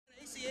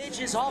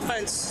ACH's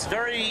offense,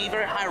 very,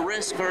 very high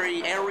risk,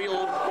 very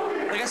aerial.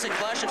 Like I said,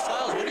 clash of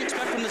styles. What do you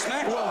expect from this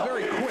match? Well,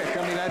 very quick.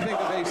 I mean, I think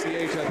of ACH,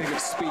 I think of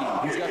speed.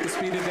 He's got the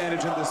speed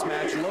advantage in this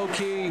match.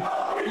 Lowki,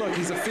 look,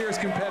 he's a fierce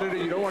competitor.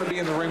 You don't want to be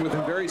in the ring with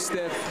him. Very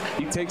stiff.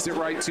 He takes it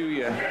right to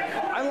you.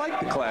 I like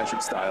the clash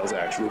of styles,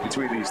 actually,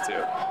 between these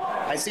two.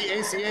 I see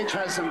ACH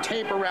has some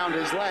tape around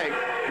his leg.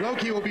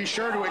 Lowki will be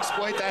sure to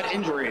exploit that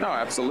injury. No,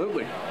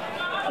 absolutely.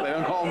 They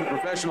don't call him a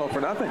professional for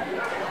nothing.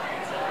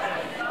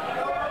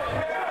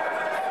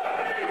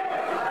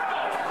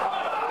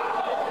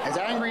 As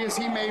angry as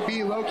he may be,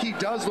 Lowki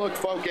does look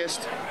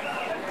focused.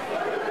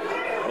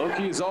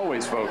 Lowki is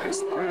always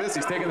focused. Look at this,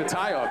 he's taking the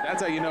tie off.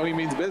 That's how you know he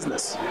means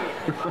business.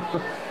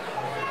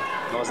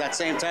 Well, it's that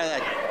same tie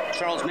that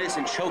Charles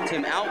Mason choked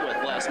him out with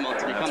last month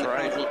to become the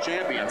Crown Jewel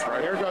champion. That's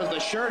right. Here goes the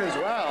shirt as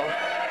well.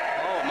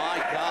 Oh my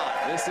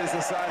God. This is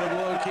the side of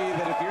Lowki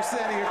that if you're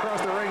standing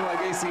across the ring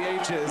like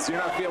ACH is, you're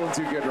not feeling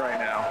too good right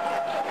now.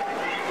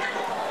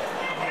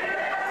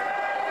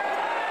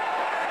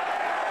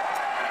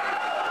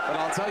 But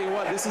I'll tell you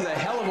what, this is a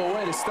hell of a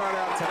way to start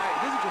out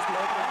tonight. This is just an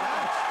opening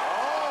match.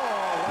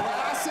 Oh,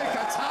 classic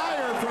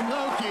attire from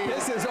Lowki.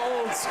 This is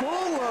old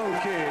school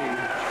Lowki.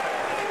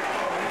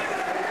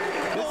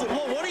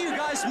 Well, what do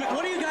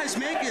you guys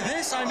make of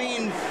this? I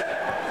mean,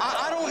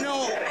 I don't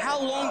know how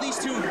long these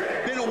two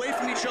have been away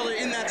from each other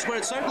in that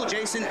squared circle,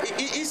 Jason.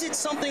 Is it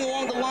something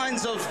along the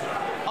lines of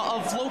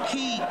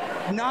Lowki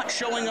not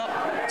showing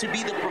up to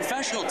be the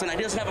professional tonight?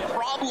 He doesn't have a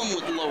problem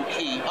with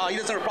Lowki. He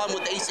doesn't have a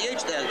problem with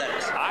ACH, that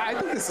is. I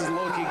think this is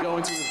Lowki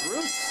going to his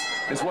roots,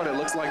 is what it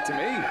looks like to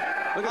me.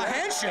 Look at a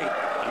handshake.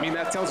 I mean,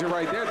 that tells you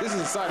right there, this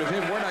is a side of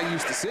him we're not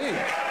used to seeing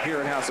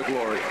here in House of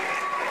Glory.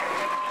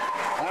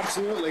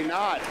 Absolutely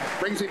not.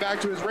 Brings me back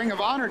to his Ring of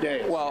Honor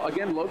days. Well,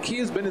 again, Lowki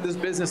has been in this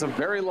business a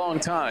very long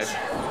time.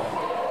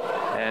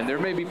 And there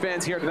may be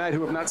fans here tonight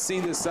who have not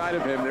seen this side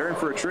of him. They're in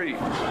for a treat.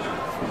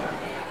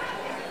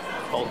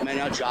 Both men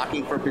out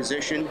jockeying for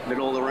position,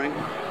 middle of the ring.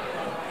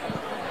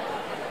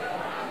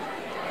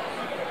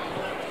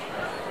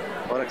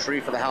 What a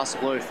treat for the House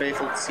of Glory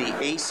faithful to see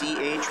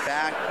ACH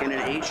back in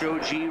an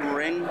HOG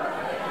ring.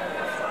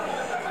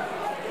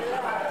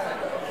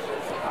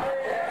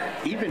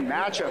 Even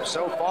matchup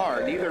so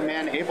far, neither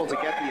man able to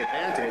get the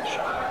advantage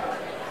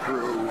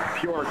through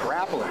pure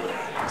grappling.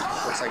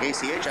 Looks like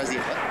ACH has the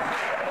advantage.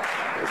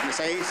 I was going to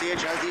say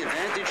ACH has the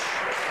advantage.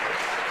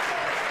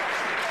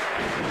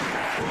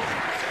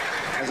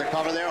 Has a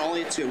cover there,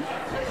 only a 2.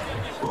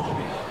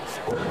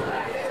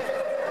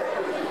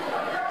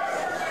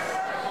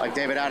 Like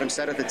David Adams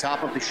said at the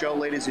top of the show,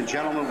 ladies and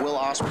gentlemen, Will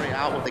Ospreay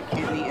out with a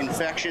kidney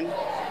infection.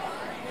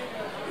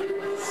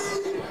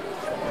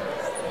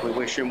 We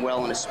wish him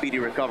well in a speedy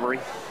recovery.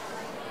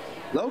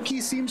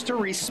 Lowki seems to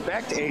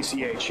respect ACH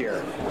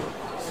here.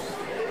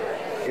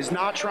 Is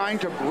not trying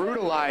to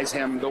brutalize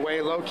him the way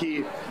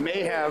Lowki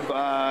may have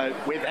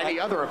with any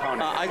other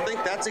opponent. I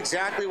think that's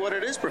exactly what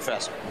it is,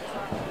 Professor.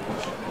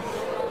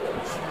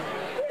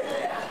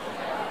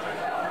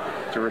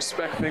 It's a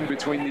respect thing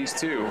between these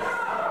two.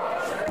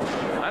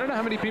 I don't know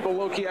how many people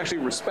Lowki actually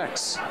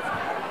respects.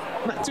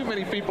 Not too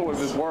many people in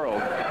this world.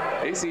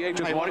 ACH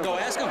is I want to go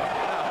ask him.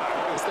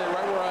 I'm going to stay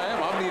right where I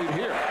am. I'm needed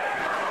here.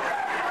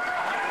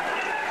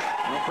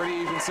 We're pretty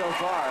even so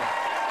far.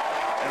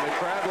 And the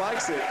crowd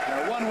likes it.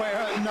 Now,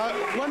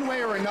 one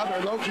way or another,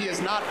 Lowki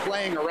is not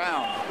playing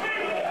around.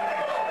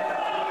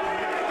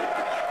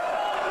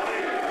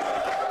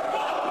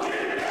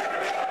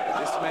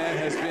 This man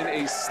has been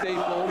a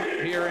staple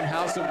here in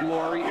House of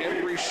Glory.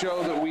 Every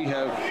show that we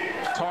have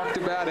talked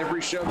about,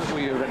 every show that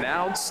we have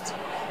announced.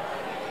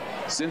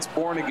 Since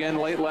Born Again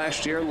late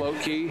last year,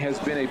 Lowki has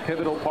been a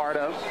pivotal part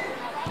of.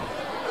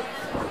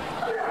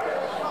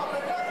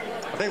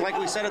 I think, like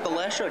we said at the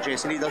last show,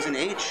 Jason, he doesn't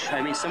age.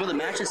 I mean, some of the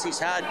matches he's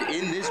had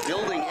in this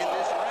building, in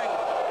this ring,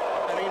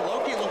 I mean,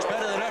 Lowki looks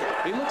better than ever.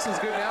 He looks as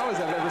good now as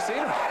I've ever seen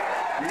him.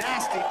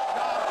 Nasty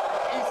shot,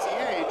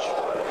 ACH,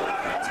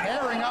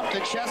 tearing up the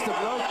chest of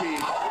Lowki.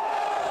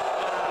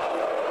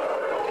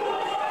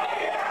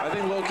 I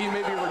think Lowki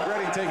may be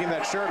regretting taking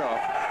that shirt off.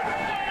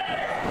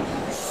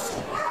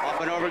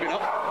 Up and over again.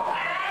 Oh.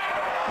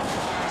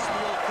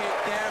 Steel kick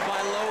there by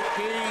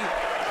Lowki.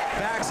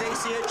 Backs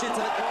ACH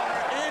into the corner.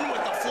 In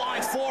with the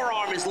flying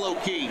forearm is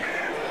Lowki.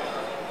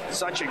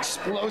 Such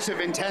explosive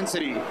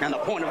intensity. And the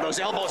point of those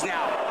elbows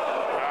now.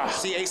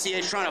 See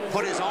ACH trying to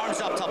put his arms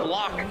up to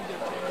block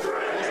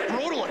those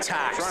brutal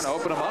attacks. Trying to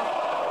open him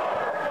up.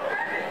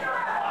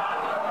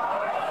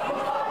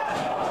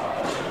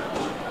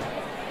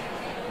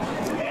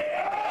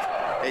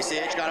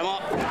 ACH got him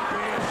up. Big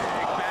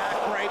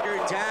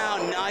backbreaker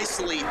down.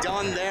 Nicely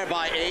done there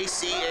by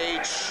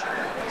ACH.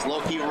 As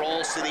Lowki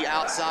rolls to the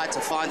outside to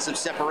find some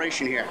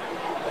separation here.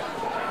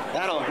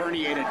 That'll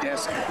herniate a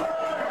disc.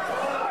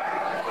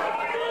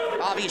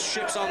 Obvious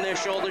chips on their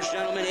shoulders,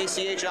 gentlemen.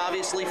 ACH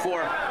obviously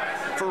for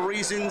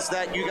reasons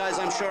that you guys,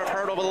 I'm sure, have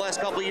heard over the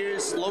last couple of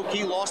years.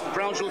 Lowki lost the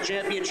Crown Jewel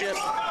Championship.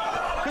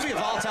 Could be a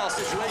volatile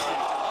situation.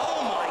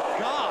 Oh my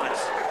God.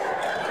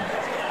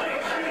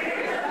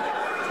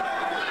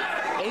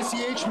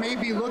 ACH may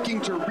be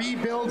looking to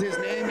rebuild his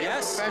name in the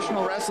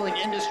professional wrestling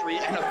industry,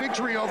 and a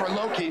victory over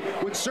Lowki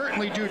would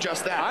certainly do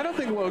just that. I don't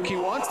think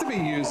Lowki wants to be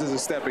used as a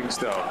stepping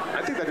stone.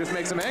 I think that just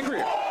makes him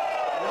angrier.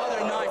 Another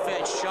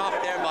knife-edge shot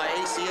there by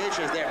ACH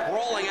as they're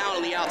brawling out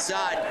on the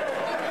outside.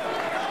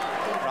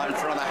 Right in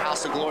front of the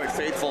House of Glory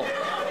faithful.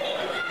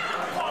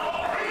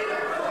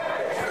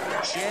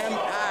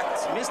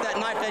 Jam-packed. Missed that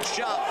knife-edge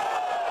shot.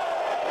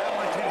 That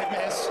one didn't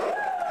miss.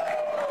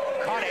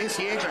 Caught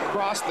ACH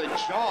across the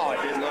jaw,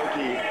 did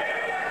Lowki.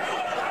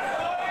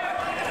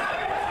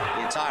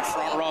 The entire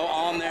front row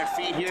on their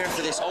feet here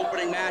for this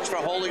opening match for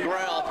Holy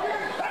Grail.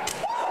 Another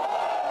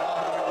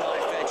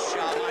knife-edge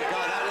shot. My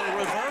God, that one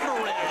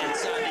reverberated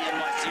inside the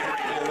NYC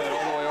arena.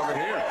 All the way over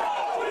here.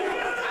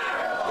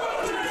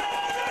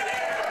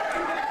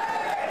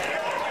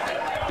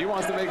 He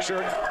wants to make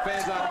sure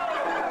fans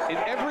in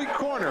every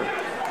corner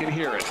can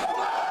hear it.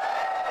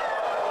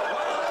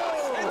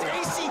 And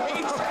ACH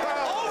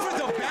over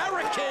the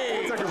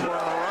barricade. Took him for a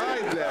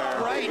ride there.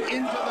 Right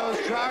into those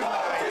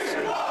troglodytes.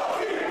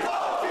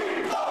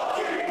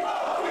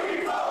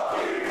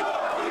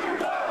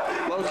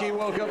 Lowki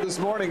woke up this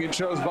morning and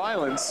chose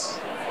violence.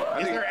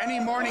 Is there any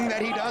morning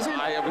that he doesn't?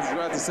 I was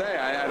about to say,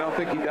 I don't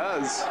think he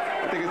does.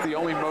 I think it's the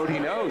only mode he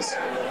knows.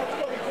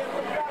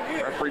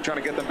 Referee trying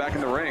to get them back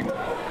in the ring.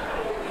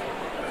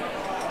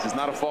 This is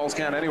not a falls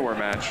count anywhere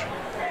match.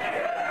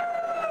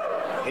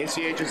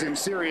 ACH is in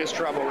serious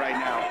trouble right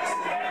now.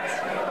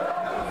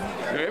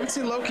 We haven't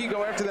seen Lowki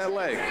go after that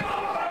leg.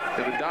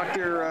 The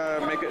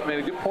doctor made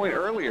a good point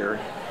earlier.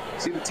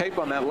 See the tape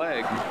on that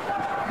leg.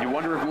 You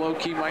wonder if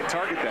Lowki might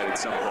target that at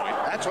some point.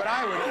 That's what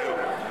I would do.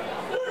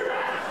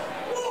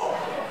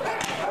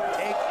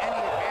 Take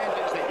any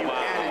advantage that you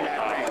can in that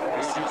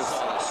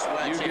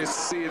ring. You can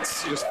see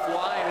it's just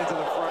flying into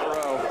the front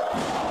row.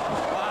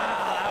 Wow,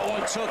 that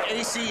one took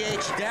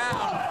ACH down.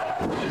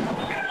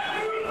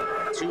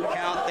 2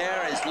 count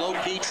there as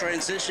Lowki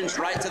transitions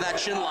right to that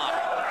chin lock.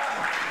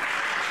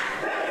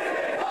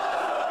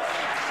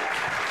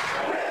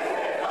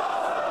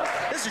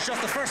 This is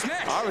just the first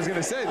match. I was going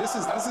to say, this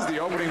is the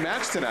opening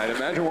match tonight.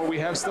 Imagine what we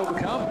have still to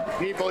come.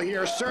 People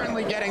here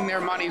certainly getting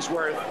their money's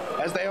worth,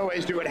 as they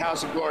always do at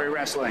House of Glory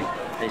Wrestling.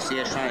 ACH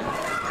trying to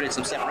create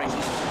some separation.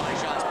 Body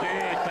shots,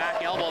 big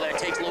back elbow there.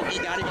 Takes Lowki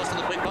down. He goes to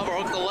the quick cover,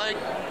 hooks the leg.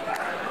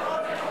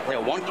 Play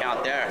a 1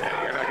 count there.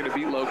 You're not going to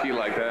beat Lowki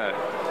like that.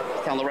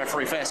 Tell the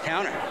referee fast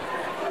counter.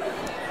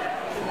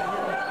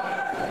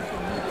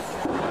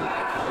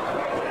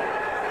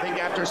 I think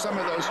after some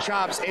of those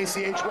chops,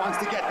 ACH wants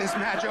to get this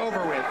match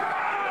over with.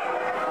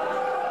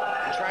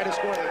 And try to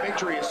score the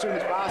victory as soon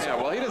as possible.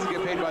 Yeah, well, he doesn't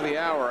get paid by the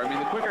hour. I mean,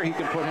 the quicker he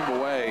can put him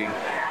away,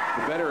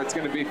 the better it's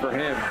going to be for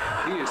him.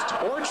 He is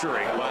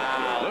torturing.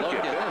 Wow, look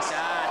at this.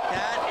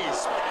 That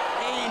is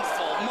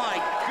painful.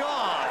 My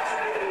God.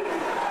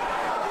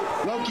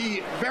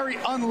 Lowki very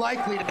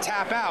unlikely to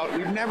tap out.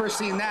 We've never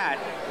seen that.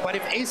 But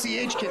if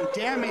ACH can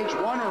damage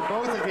one or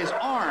both of his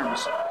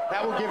arms,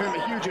 that will give him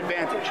a huge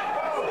advantage.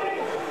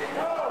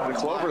 The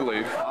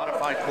cloverleaf.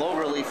 Modified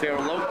cloverleaf here.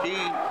 Lowki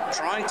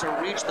trying to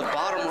reach the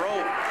bottom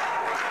rope.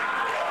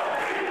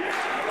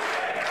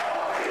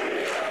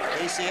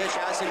 ACH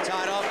has him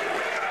tied up.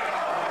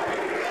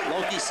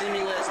 Lowki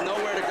seemingly has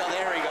nowhere to go.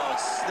 There he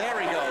goes. There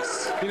he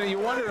goes. You know, you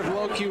wonder if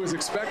Lowki was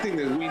expecting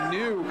this. We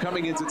knew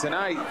coming into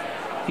tonight,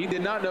 he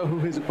did not know who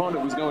his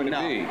opponent was going to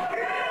be.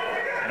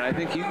 And I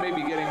think he may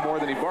be getting more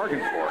than he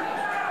bargained for.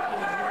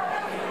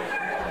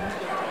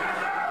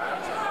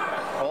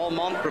 All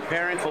month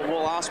preparing for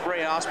Will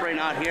Ospreay. Ospreay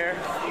not here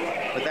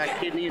with that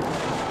kidney.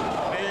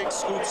 Big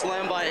scoop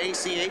slam by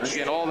ACH.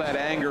 Again, all that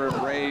anger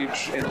and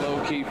rage in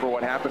Lowki for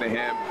what happened to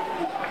him.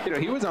 You know,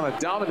 he was on a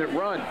dominant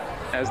run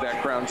as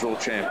that Crown Jewel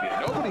champion.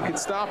 Nobody could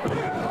stop him.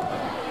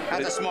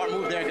 That's a smart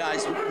move there,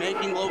 guys.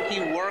 Making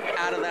Lowki work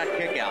out of that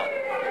kick out.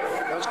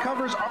 Those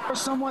covers are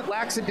somewhat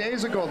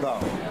lackadaisical, though.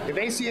 If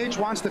ACH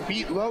wants to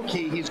beat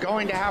Lowki, he's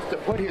going to have to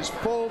put his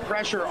full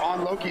pressure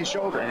on Loki's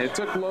shoulder. And it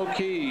took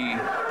Lowki,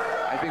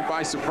 I think,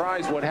 by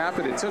surprise what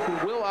happened. It took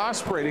Will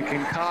Ospreay to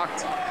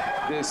concoct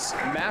this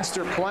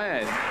master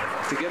plan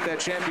to get that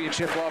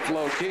championship off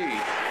Lowki.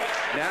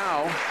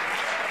 Now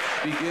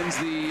begins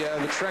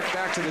the trek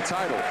back to the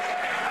title.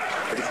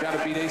 But he's got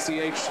to beat ACH if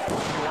he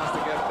wants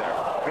to get there.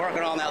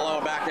 Working on that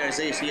lower back there is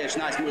ACH.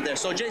 Nice move there.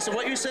 So, Jason,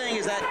 what you're saying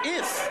is that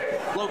if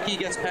Lowki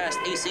gets past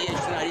ACH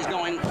tonight, he's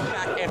going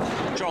back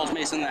after Charles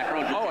Mason in that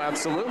Crown Jewel. Oh,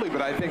 absolutely.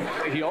 But I think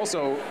he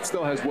also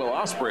still has Will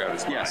Ospreay on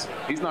his mind. Yes.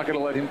 He's not going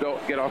to let him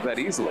get off that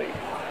easily.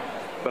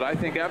 But I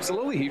think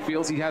absolutely he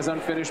feels he has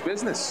unfinished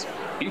business.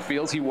 He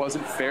feels he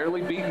wasn't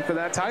fairly beaten for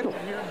that title.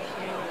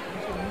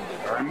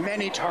 There are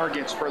many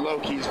targets for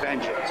Loki's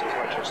vengeance, is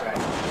what you're saying.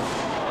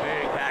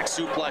 Big back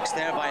suplex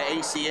there by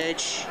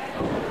ACH.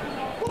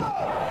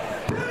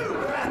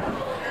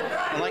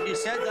 And like you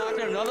said,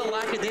 Doctor, another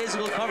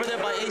lackadaisical cover there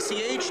by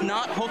ACH,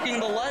 not hooking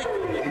the leg.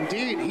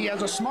 Indeed, he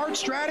has a smart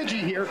strategy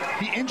here.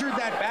 He injured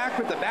that back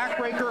with the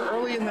backbreaker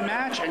early in the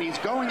match, and he's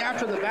going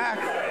after the back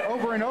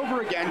over and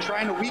over again,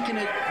 trying to weaken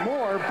it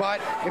more.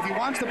 But if he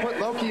wants to put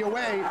Lowki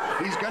away,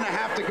 he's going to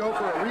have to go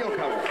for a real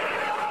cover.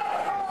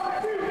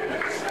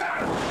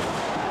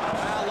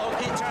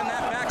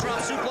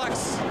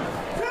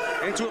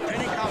 into a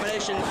pinning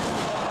combination. And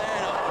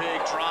a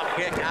big drop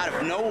kick out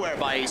of nowhere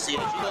by ACH. He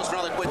goes for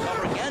another quick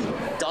cover again.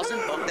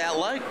 Doesn't hook that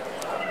leg.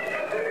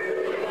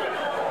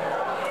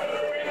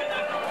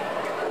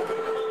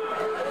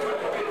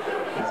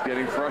 He's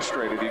getting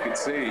frustrated. You can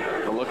see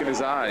the look in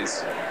his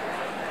eyes.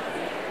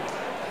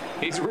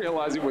 He's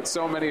realizing what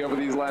so many over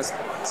these last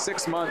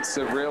 6 months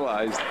have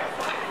realized.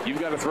 You've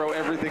got to throw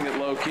everything at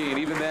Lowki, and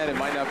even then, it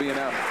might not be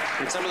enough.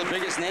 And some of the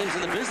biggest names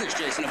in the business,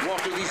 Jason, have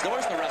walked through these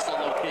doors to wrestle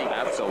Lowki.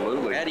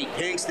 Absolutely. Eddie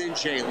Kingston,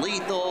 Jay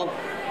Lethal,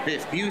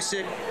 Biff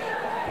Busick.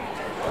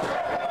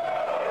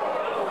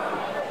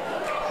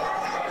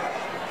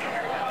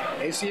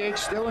 ACH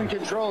still in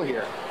control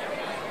here.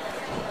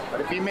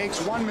 But if he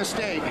makes one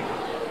mistake,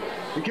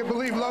 you can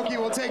believe Lowki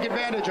will take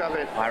advantage of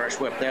it.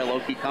 Irish whip there.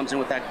 Lowki comes in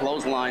with that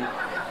clothesline.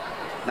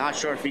 Not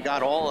sure if he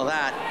got all of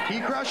that. Key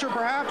crusher,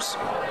 perhaps?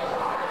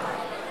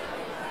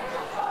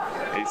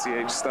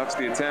 ACH stuffs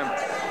the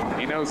attempt.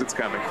 He knows it's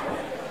coming.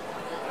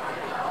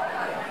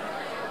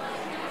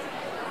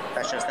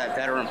 That's just that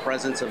veteran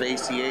presence of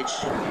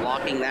ACH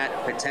blocking that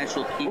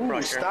potential key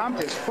crusher.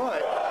 Stomped his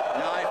foot.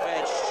 Knife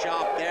edge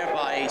chop there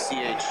by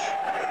ACH.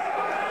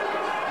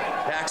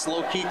 Backs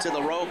Lowki to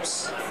the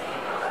ropes.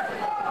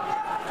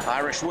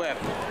 Irish whip.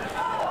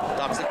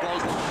 Ducks the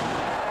clothesline.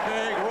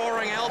 Big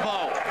roaring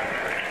elbow.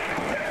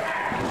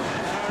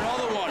 And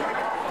another one.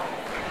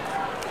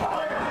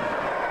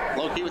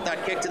 Lowki with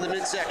that kick to the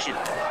midsection.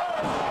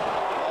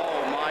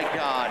 Oh my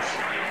God.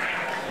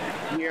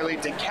 Nearly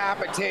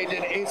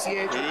decapitated ACH. He's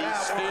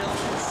feeling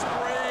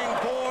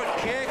springboard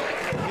kick.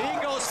 He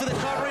goes for the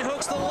cover. He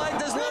hooks the leg.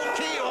 Does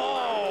Lowki.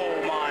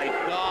 Oh my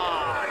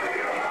God.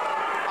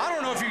 I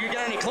don't know if you could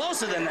get any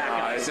closer than that,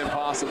 guys. It's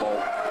impossible.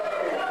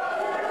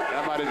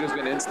 That might have just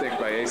been instinct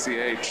by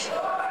ACH.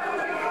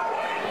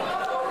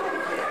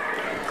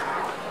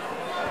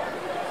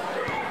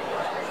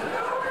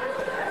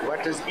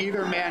 What does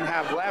either man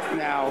have left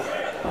now?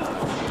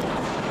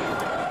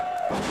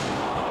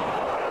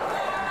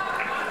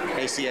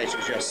 ACH is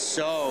just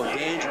so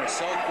dangerous,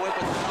 so quick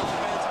with the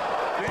offense.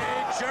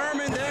 Big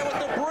German there with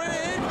the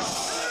bridge.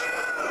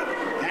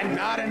 And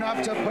not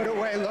enough to put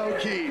away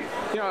Lowki.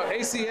 You know,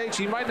 ACH,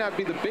 he might not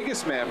be the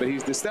biggest man, but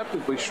he's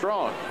deceptively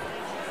strong.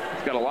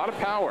 He's got a lot of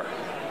power.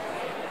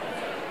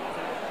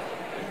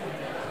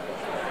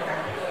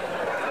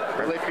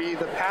 Will it be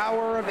the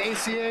power of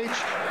ACH,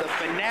 the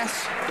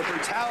finesse, the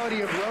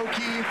brutality of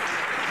Lowki?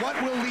 What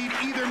will lead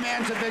either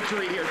man to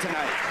victory here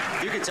tonight?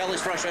 You can tell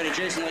he's frustrated,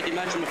 Jason, like you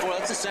mentioned before.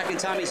 That's the second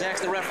time he's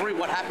asked the referee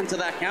what happened to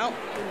that count.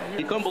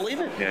 He couldn't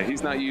believe it. Yeah,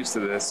 he's not used to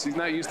this. He's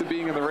not used to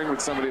being in the ring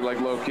with somebody like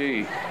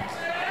Lowki.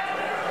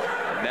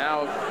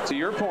 Now, to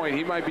your point,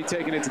 he might be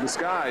taking it to the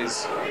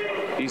skies.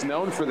 He's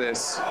known for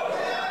this.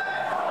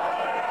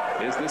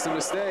 Is this a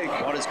mistake?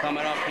 What is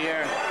coming up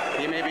here?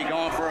 He may be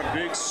going for a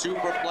big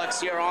superplex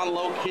here on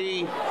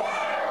Lowki.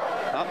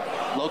 Oh,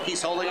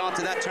 Lowki's holding on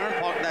to that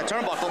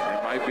turnbuckle.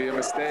 It might be a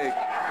mistake.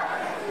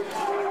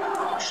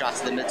 Shots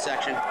to the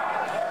midsection.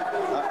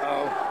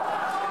 Uh-oh.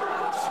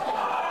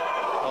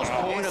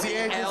 ACH is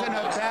in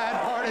a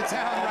bad part of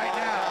town right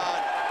now.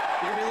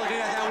 You're going to be looking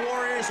at that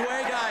Warriors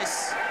way,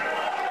 guys.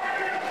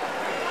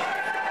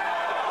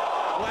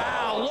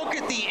 Wow, look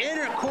at the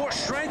inner core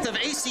strength of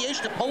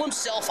ACH to pull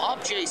himself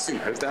up, Jason.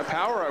 There's that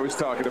power I was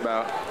talking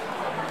about.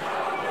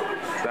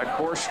 It's that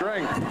core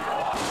strength.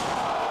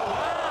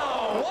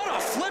 Wow, what a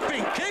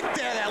flipping kick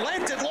there that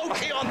landed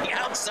Lowki on the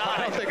outside.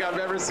 I don't think I've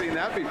ever seen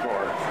that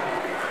before.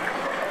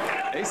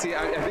 I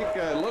think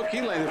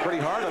Lowki landed pretty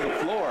hard on the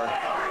floor.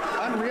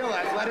 Unreal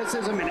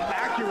athleticism and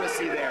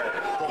accuracy there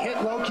to hit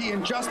Lowki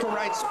in just the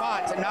right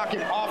spot to knock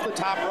him off the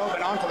top rope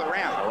and onto the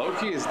ramp.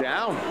 Lowki is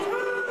down.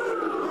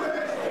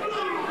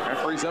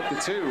 Referee's up to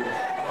 2.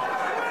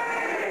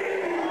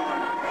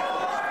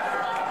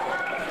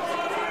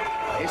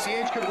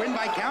 ACH could win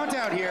by count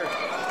out here. I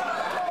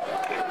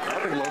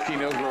don't think Lowki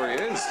knows where he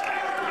is.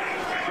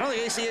 I don't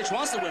think ACH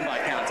wants to win by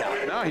count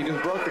out. No, he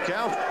just broke the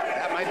count.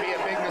 That might be a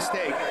big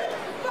mistake.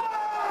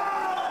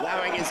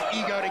 Allowing his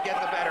ego to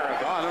get the better of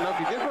him. Oh, I don't know if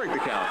he did break the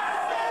count.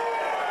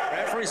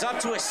 Referee's up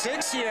to a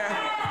 6 here.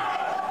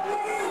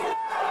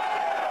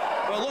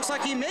 Well, it looks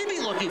like he may be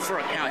looking for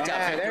a count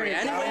out victory.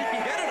 Any way you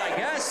can get it, I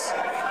guess.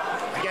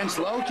 Against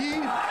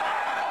Lowki,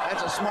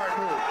 that's a smart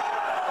move.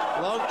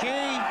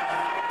 Lowki,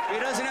 he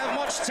doesn't have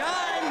much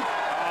time,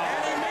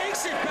 and he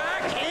makes it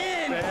back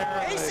in.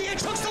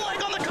 ACH hooks the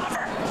leg on the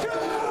cover.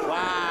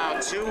 Wow,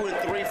 2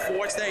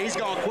 3/4 there. He's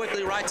going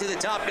quickly right to the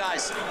top,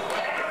 guys.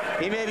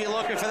 He may be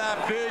looking for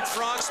that big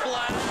frog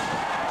splash. He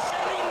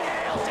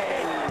nailed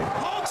it.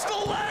 Hooks the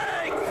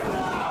leg.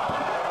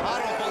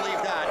 I don't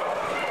believe that.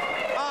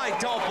 I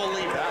don't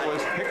believe that. That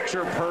was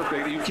picture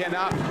perfect. You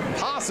cannot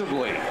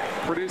possibly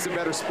produce a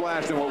better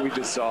splash than what we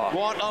just saw.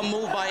 What a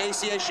move by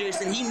ACH,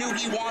 Jason. He knew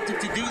he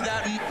wanted to do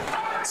that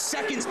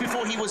seconds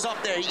before he was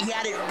up there. He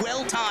had it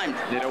well timed.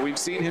 You know, we've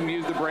seen him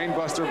use the brain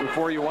buster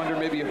before. You wonder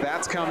maybe if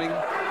that's coming.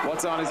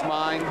 What's on his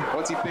mind?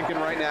 What's he thinking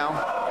right now?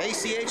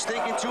 ACH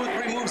thinking 2 or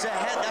 3 moves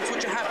ahead. That's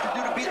what you have to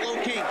do to beat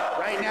Lowki. thinking?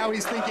 Right now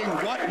he's thinking,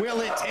 what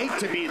will it take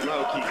to beat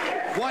Lowki?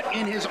 What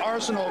in his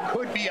arsenal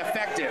could be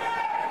effective?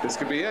 This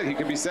could be it. He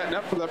could be setting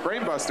up for that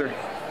brainbuster.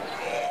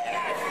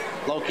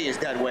 Lowki is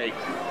dead weight.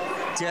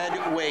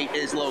 Dead weight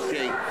is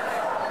Lowki.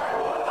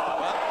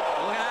 Well,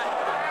 look at that.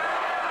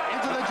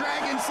 Into the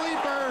Dragon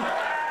Sleeper.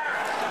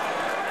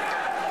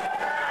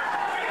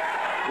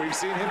 We've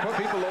seen him put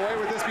people away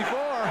with this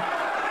before.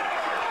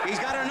 He's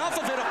got enough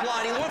of it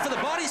applied. He went for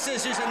the body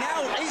scissors, and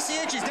now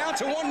ACH is down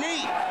to one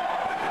knee.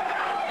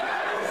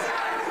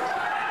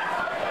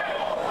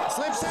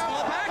 Slips out.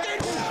 Small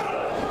package.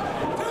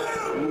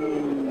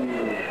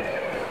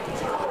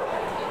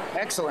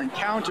 Excellent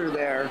counter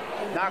there.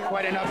 Not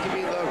quite enough to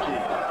beat Lowki.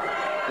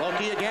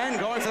 Lowki again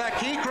going for that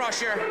key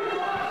crusher.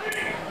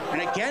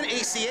 And again,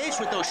 ACH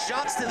with those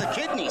shots to the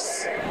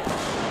kidneys.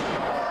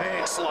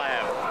 Big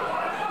slam.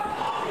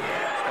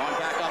 Going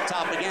back up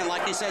top again.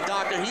 Like you said,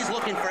 Doctor, he's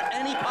looking for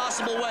any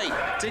possible way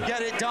to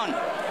get it done.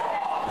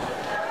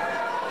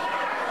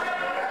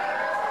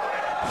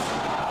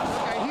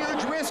 A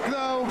huge risk,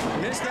 though.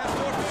 Missed that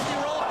 450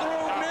 roll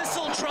through.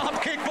 Missile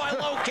drop kick by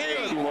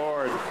Lowki. Good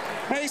Lord.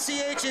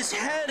 ACH's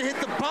head hit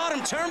the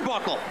bottom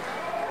turnbuckle.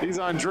 He's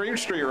on Dream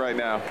Street right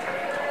now.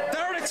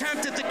 Third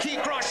attempt at the key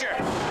crusher.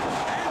 And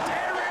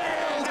there it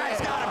is.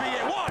 That's got to be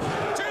it. 1,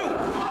 2.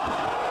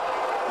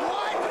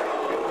 What?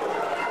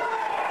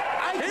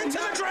 Into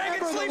the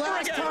Dragon Sleeper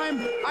last again. time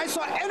I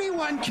saw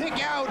anyone kick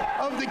out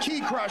of the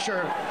key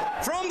crusher.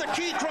 From the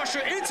key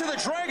crusher into the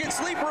Dragon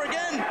Sleeper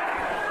again.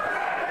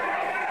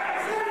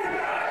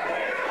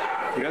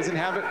 He doesn't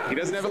have it. He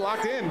doesn't have it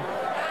locked in.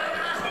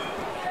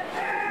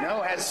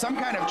 No, has some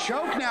kind of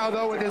choke now,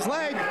 though, with his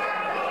leg.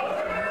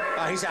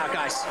 He's out,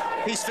 guys.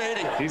 He's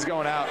fading. He's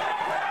going out.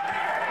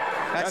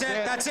 That's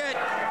it. That's it.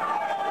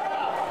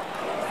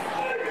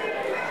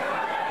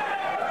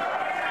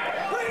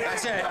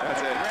 That's it.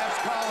 That's it. Refs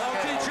call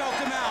Lowki it. choked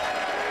him out.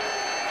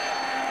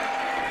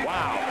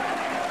 Wow.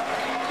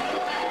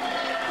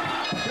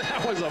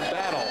 That was a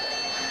battle.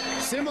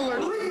 Similar.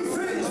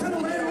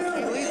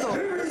 Lethal.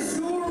 Here's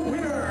your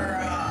winner,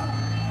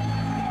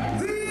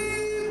 the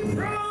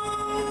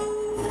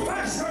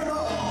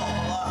professional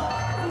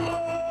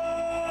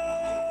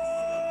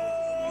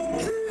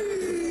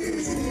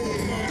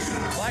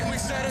Like we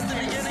said at the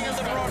beginning of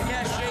the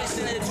broadcast,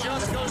 Jason, it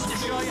just goes to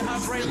show you how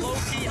great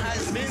Lowki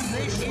has been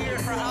this year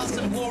for House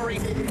of Glory.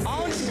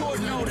 On short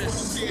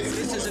notice,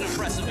 this is an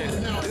impressive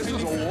victory. This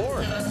was a war.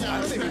 I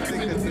don't even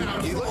think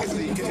that you look at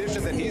the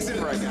condition that he's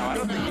in right now. I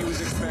don't think he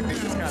was expecting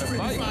this kind of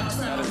fight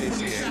out of ACH.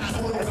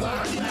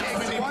 He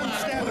takes one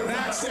step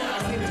back to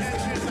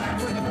contention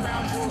for the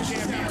Crown Jewel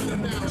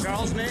Champion.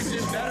 Charles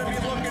Mason better be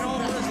looking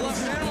over his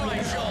left and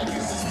right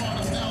shoulders.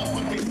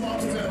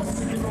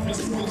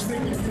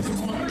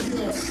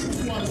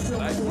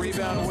 Nice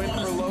rebound win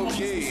for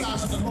Lowki.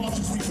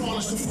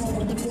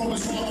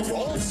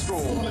 Old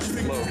school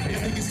Lowki.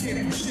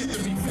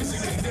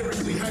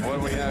 What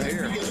do we have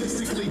here?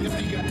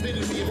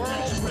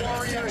 World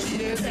Warrior he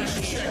is.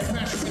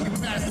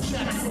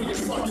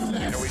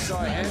 And we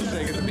saw a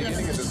handshake at the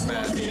beginning of this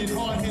match.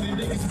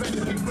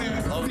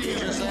 Lowki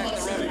just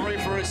asked the referee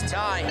for his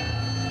tie.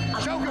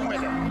 Choke him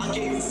with him. I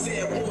gave you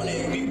fair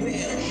warning,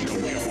 beware.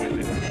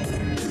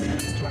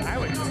 That's what I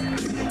would do.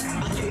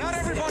 Not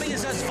everybody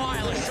is as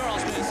vile as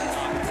Charles Mason.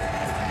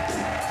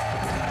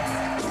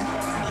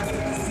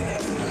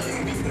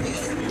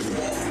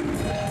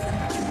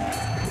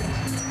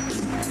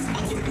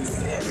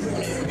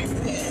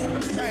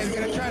 Guy's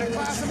gonna try to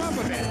class him up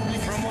a bit.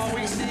 From what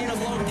we've seen of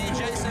Lowki,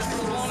 Jason,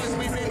 for as long as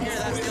we've been here,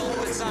 that's the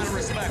ultimate sign of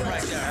respect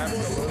right there.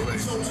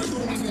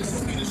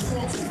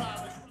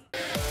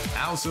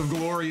 House of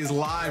Glory is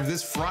live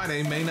this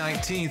Friday, May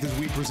 19th, as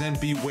we present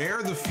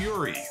Beware the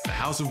Fury. The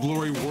House of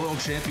Glory World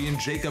Champion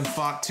Jacob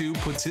Fatu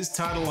puts his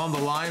title on the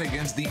line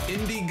against the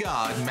indie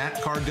god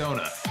Matt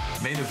Cardona.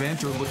 Main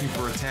event are looking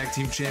for a tag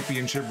team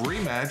championship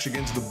rematch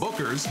against the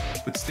Bookers,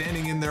 but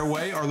standing in their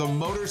way are the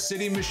Motor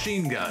City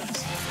Machine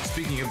Guns.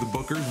 Speaking of the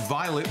Bookers,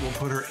 Violette will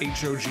put her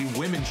HOG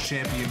Women's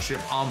Championship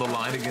on the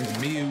line against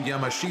Miyu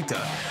Yamashita.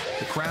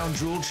 The Crown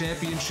Jewel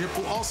Championship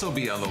will also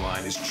be on the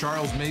line as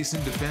Charles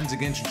Mason defends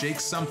against Jake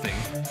Something.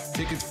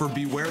 Tickets for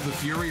Beware the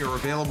Fury are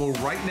available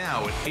right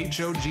now at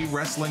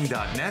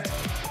HOGWrestling.net,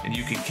 and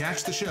you can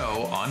catch the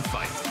show on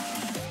FITE.